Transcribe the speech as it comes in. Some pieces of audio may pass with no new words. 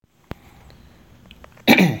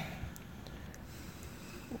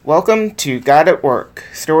Welcome to God at Work,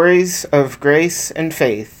 Stories of Grace and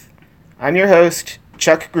Faith. I'm your host,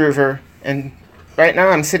 Chuck Groover, and right now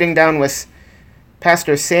I'm sitting down with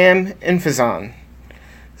Pastor Sam Infazon.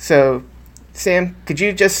 So, Sam, could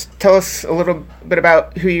you just tell us a little bit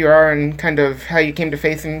about who you are and kind of how you came to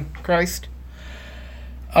faith in Christ?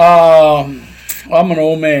 I'm an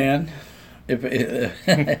old man.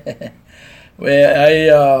 Well,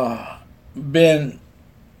 I been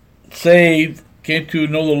saved, came to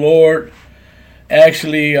know the Lord,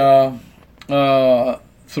 actually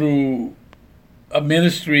through a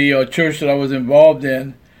ministry or church that I was involved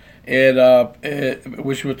in,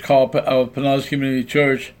 which was called Pinellas Community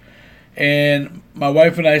Church. And my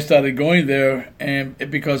wife and I started going there, and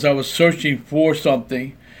because I was searching for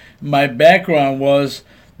something. My background was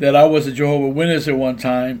that I was a Jehovah's Witness at one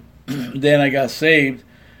time. Then I got saved.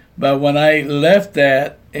 But when I left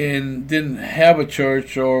that and didn't have a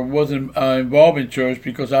church or wasn't involved in church,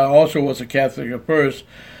 because I also was a Catholic at first,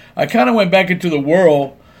 I kind of went back into the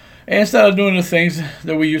world and started doing the things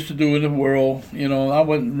that we used to do in the world. You know, I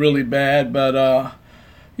wasn't really bad, but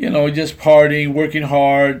just partying, working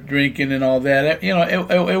hard, drinking, and all that.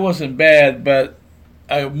 It wasn't bad, but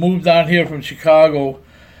I moved down here from Chicago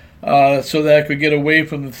so that I could get away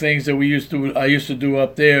from the things that I used to do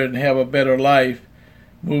up there and have a better life.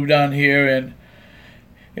 Moved down here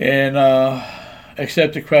and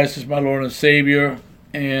accepted Christ as my Lord and Savior.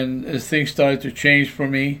 And as things started to change for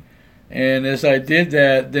me, and as I did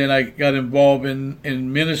that, then I got involved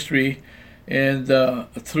in ministry. And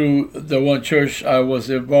through the one church I was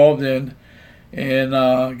involved in,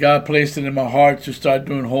 and God placed it in my heart to start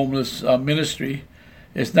doing homeless ministry.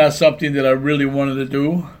 It's not something that I really wanted to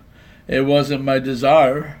do. It wasn't my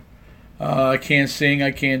desire. I can't sing,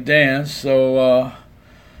 I can't dance, so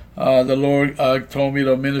the Lord told me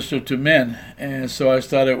to minister to men. And so I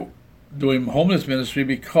started doing homeless ministry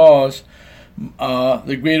because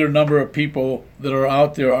the greater number of people that are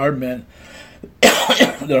out there are men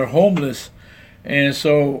that are homeless. And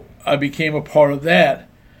so I became a part of that,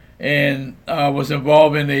 and I was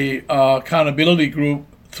involved in a accountability group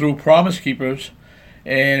through Promise Keepers,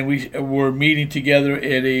 and we were meeting together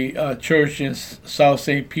at a church in South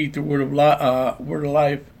St. Pete, the Word of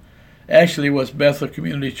Life. Actually, it was Bethel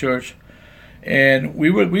Community Church, and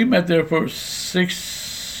we met there for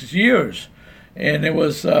 6 years, and it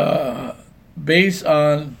was based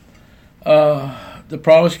on the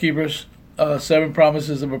Promise Keepers. 7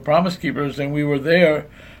 promises of a Promise Keepers, and we were there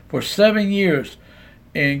for 7 years,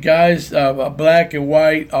 and guys, black and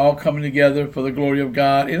white, all coming together for the glory of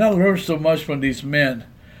God. And I learned so much from these men.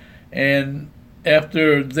 And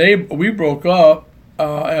after we broke up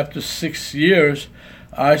after 6 years,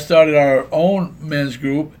 I started our own men's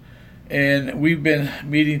group, and we've been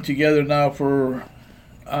meeting together now for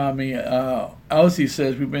Elsie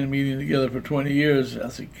says we've been meeting together for 20 years. I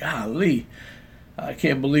said, golly, I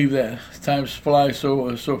can't believe that. Time flies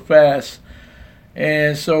so fast.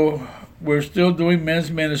 And so we're still doing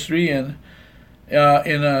men's ministry, and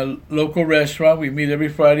in a local restaurant. We meet every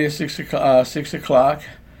Friday at 6 o'clock.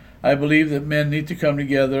 I believe that men need to come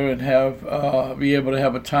together and be able to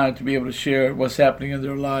have a time to be able to share what's happening in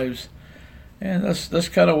their lives. And that's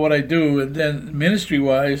kind of what I do. And then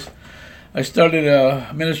ministry-wise, I started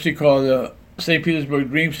a ministry called the St. Petersburg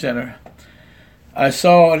Dream Center. I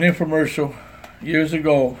saw an infomercial years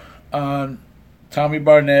ago on Tommy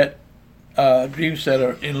Barnett Dream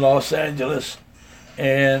Center in Los Angeles,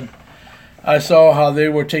 and I saw how they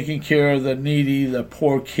were taking care of the needy, the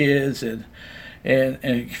poor kids, and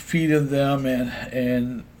feeding them,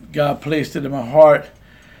 and God placed it in my heart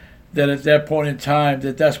that at that point in time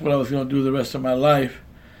that's what I was going to do the rest of my life.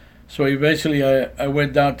 So eventually I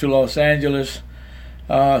went down to Los Angeles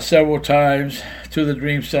several times to the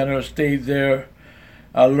Dream Center, stayed there.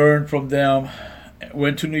 I learned from them,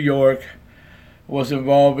 went to New York, was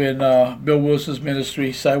involved in Bill Wilson's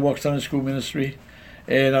ministry, Sidewalk Sunday School ministry,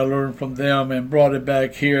 and I learned from them and brought it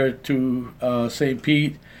back here to St.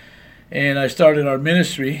 Pete. And I started our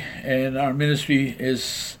ministry, and our ministry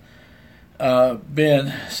has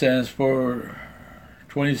been since for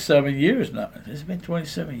 27 years now. It's been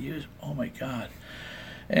 27 years. Oh, my God.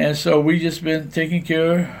 And so we just been taking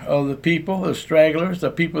care of the people, the stragglers,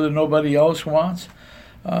 the people that nobody else wants.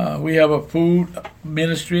 We have a food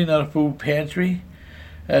ministry, not a food pantry.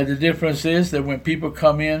 The difference is that when people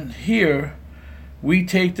come in here, we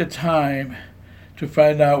take the time to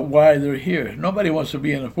find out why they're here. Nobody wants to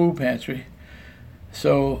be in a food pantry.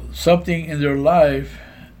 So something in their life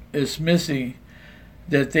is missing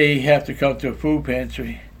that they have to come to a food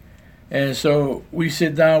pantry. And so we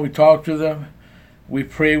sit down, we talk to them, we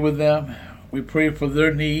pray with them, we pray for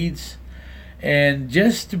their needs, And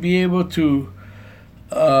just to be able to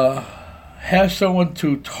have someone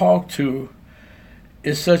to talk to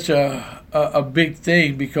is such a big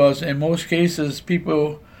thing, because in most cases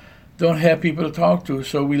people don't have people to talk to.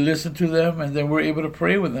 So we listen to them, and then we're able to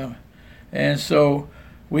pray with them. And so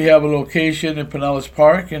we have a location in Pinellas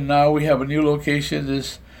Park, and now we have a new location.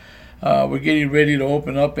 We're getting ready to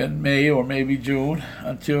open up in May or maybe June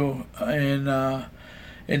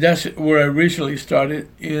and that's where I originally started,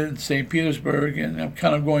 in St. Petersburg, and I'm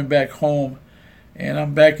kind of going back home. And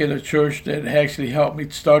I'm back at a church that actually helped me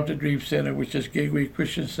start the Dream Center, which is Gateway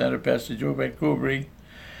Christian Center, Pastor Joe Vancouver.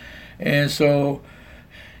 And so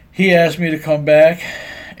he asked me to come back,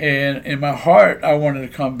 and in my heart I wanted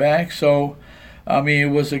to come back. So I mean,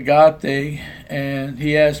 it was a God thing, and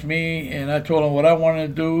he asked me, and I told him what I wanted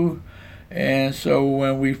to do. And so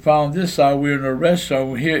when we found this out, we were in a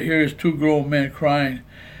restaurant. Here's two grown men crying,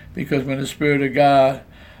 because when the Spirit of God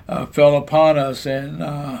fell upon us, and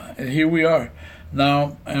here we are.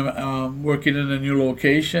 Now I'm working in a new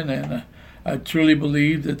location, and I truly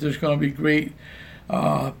believe that there's going to be great,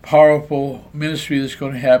 powerful ministry that's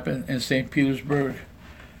going to happen in St. Petersburg.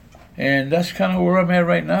 And that's kind of where I'm at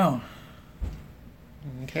right now.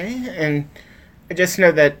 Okay, and I just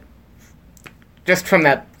know that just from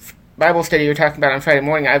that Bible study you were talking about on Friday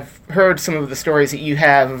morning, I've heard some of the stories that you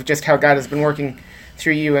have of just how God has been working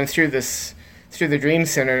through you and through the Dream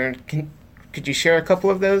Center. Could you share a couple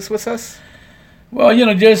of those with us? Well,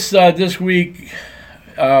 just this week,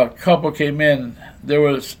 a couple came in. They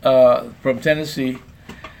was from Tennessee.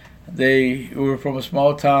 They were from a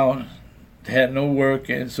small town, had no work,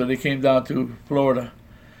 and so they came down to Florida.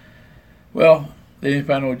 Well, they didn't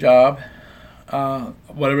find no job.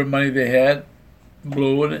 Whatever money they had,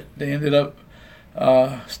 blew it. They ended up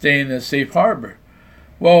staying in Safe Harbor.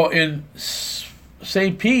 Well, in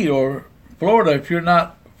St. Pete or Florida, if you're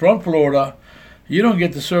not from Florida, you don't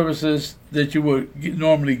get the services that you would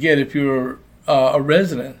normally get if you're a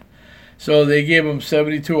resident. So they gave them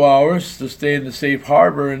 72 hours to stay in the Safe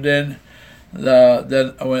Harbor, and then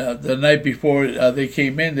the night before they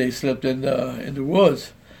came in, they slept in the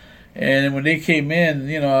woods. And when they came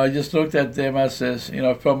in, I just looked at them. I says,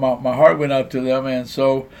 I felt my heart went out to them, and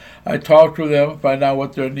so I talked to them, find out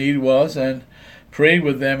what their need was, and prayed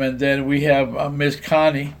with them. And then we have Miss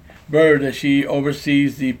Connie Bird, that she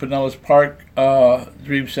oversees the Pinellas Park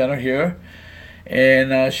Dream Center here,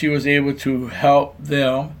 and she was able to help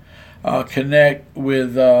them connect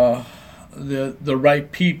with the right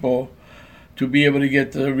people to be able to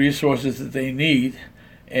get the resources that they need.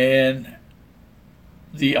 And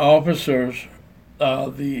the officers,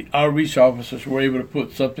 the outreach officers, were able to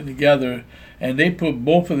put something together, and they put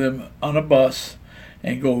both of them on a bus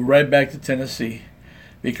and go right back to Tennessee,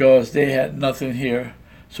 because they had nothing here.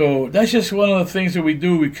 So that's just one of the things that we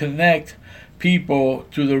do. We connect people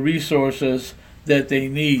to the resources that they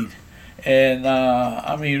need. And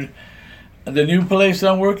I mean, the new place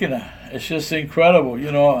I'm working at, it's just incredible.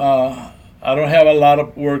 I don't have a lot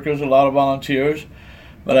of workers, a lot of volunteers,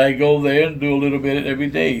 but I go there and do a little bit every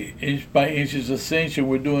day. Inch by inch is essential.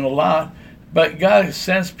 We're doing a lot. But God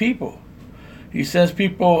sends people. He sends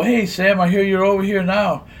people, hey, Sam, I hear you're over here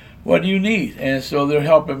now. What do you need? And so they're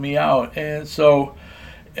helping me out. And so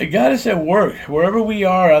God is at work. Wherever we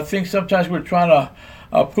are, I think sometimes we're trying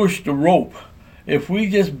to push the rope. If we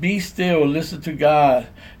just be still, listen to God,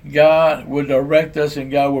 God will direct us, and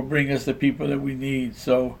God will bring us the people that we need.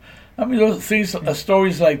 So, I mean, those things,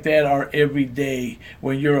 stories like that are every day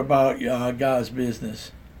when you're about God's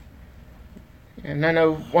business. And I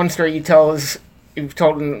know one story you've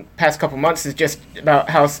told in the past couple months is just about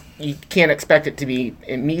how you can't expect it to be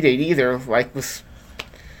immediate either. Like with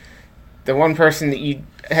the one person that you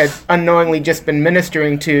had unknowingly just been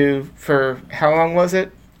ministering to for how long was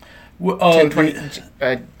it? 10, 20,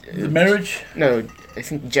 the marriage? No, I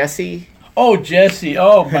think Jesse. Oh, Jesse.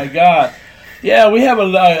 Oh, my God. Yeah, we have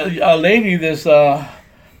a lady that's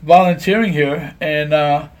volunteering here, and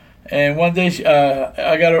one day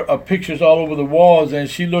I got her pictures all over the walls, and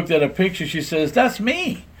she looked at a picture. She says, "That's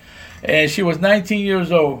me," and she was 19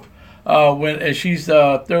 years old and she's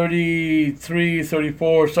 33,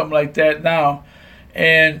 34, something like that now.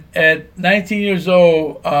 And at 19 years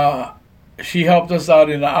old, she helped us out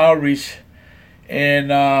in the outreach, and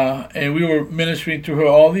we were ministering to her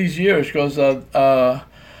all these years because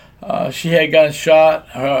she had gotten shot.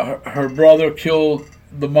 Her brother killed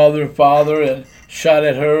the mother and father and shot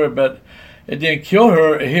at her, but it didn't kill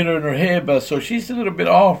her. It hit her in her head. But so she's a little bit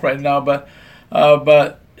off right now. But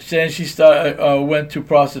then she went to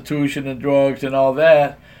prostitution and drugs and all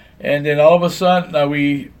that, and then all of a sudden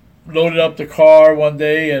we loaded up the car one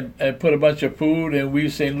day and put a bunch of food, and we were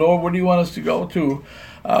saying, Lord, where do you want us to go to?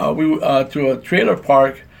 To a trailer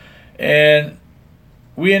park, and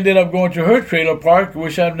we ended up going to her trailer park,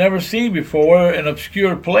 which I've never seen before, an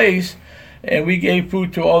obscure place, and we gave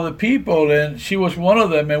food to all the people, and she was one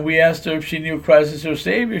of them, and we asked her if she knew Christ as her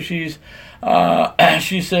Savior. She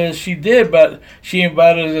says she did, but she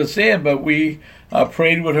invited us in, but we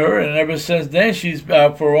prayed with her, and ever since then, she's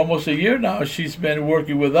for almost a year now, she's been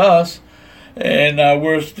working with us, and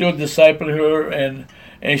we're still discipling her, and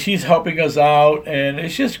she's helping us out, and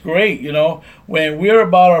it's just great, when we're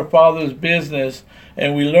about our Father's business,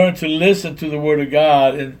 and we learn to listen to the Word of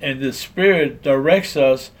God, and the Spirit directs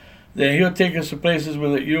us, then He'll take us to places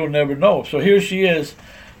where you'll never know. So here she is,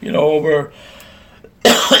 over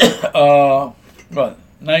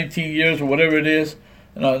 19 years or whatever it is,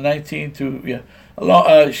 19 to,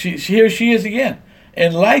 here she is again.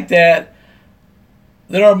 And like that,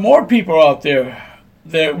 there are more people out there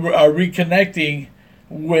that are reconnecting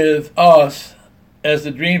with us as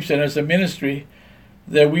the Dream Center, as a ministry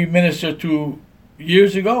that we ministered to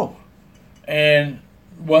years ago. And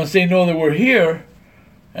once they know that we're here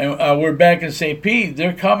and we're back in St. Pete,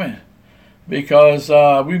 they're coming because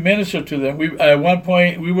we ministered to them. At one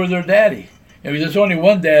point, we were their daddy. And there's only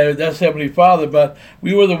one dad, that's Heavenly Father, but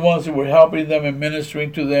we were the ones that were helping them and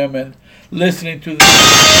ministering to them and listening to them.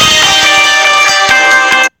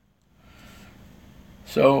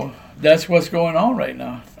 So that's what's going on right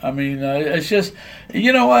now. I mean, it's just,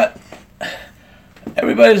 you know what?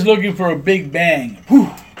 Everybody's looking for a big bang.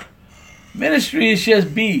 Whew. Ministry is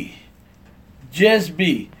just be. Just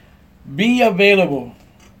be. Be available.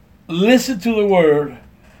 Listen to the Word.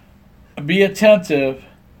 Be attentive.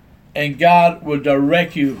 And God will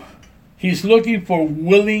direct you. He's looking for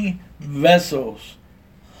willing vessels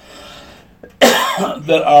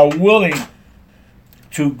that are willing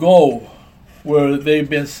to go where they've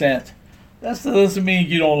been sent. That doesn't mean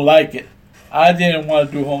you don't like it. I didn't want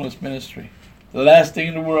to do homeless ministry. The last thing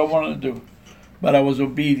in the world I wanted to do. But I was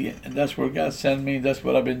obedient. And that's where God sent me. That's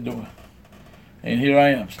what I've been doing. And here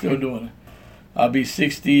I am, still doing it. I'll be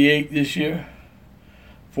 68 this year.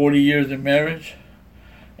 40 years in marriage.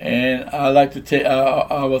 And I like to take.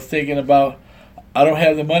 I was thinking about. I don't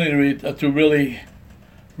have the money to really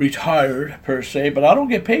retire per se, but I don't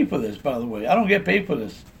get paid for this. By the way, I don't get paid for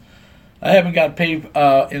this. I haven't got paid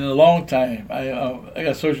in a long time. I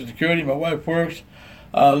got Social Security. My wife works.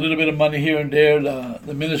 A little bit of money here and there.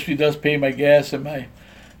 The ministry does pay my gas and my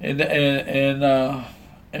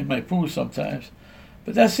and my food sometimes,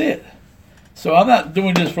 but that's it. So I'm not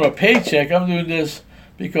doing this for a paycheck. I'm doing this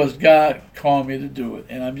because God called me to do it,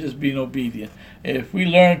 and I'm just being obedient. If we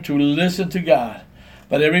learn to listen to God,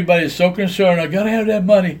 but everybody's so concerned, I got to have that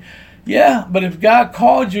money. Yeah, but if God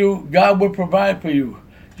called you, God will provide for you.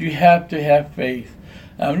 You have to have faith.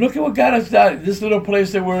 Look at what God has done. This little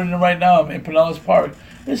place that we're in right now in Pinellas Park,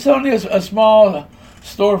 it's only a small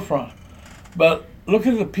storefront. But look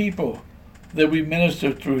at the people that we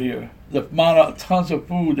minister through here, the amount of tons of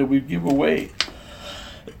food that we give away.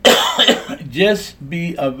 Just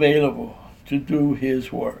be available to do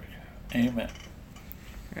His work. Amen.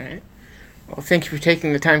 All right. Well, thank you for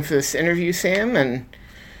taking the time for this interview, Sam. And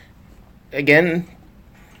again,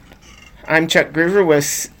 I'm Chuck Groover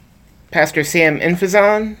with Pastor Sam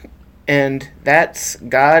Infazon, and that's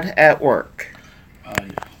God at Work. Yeah.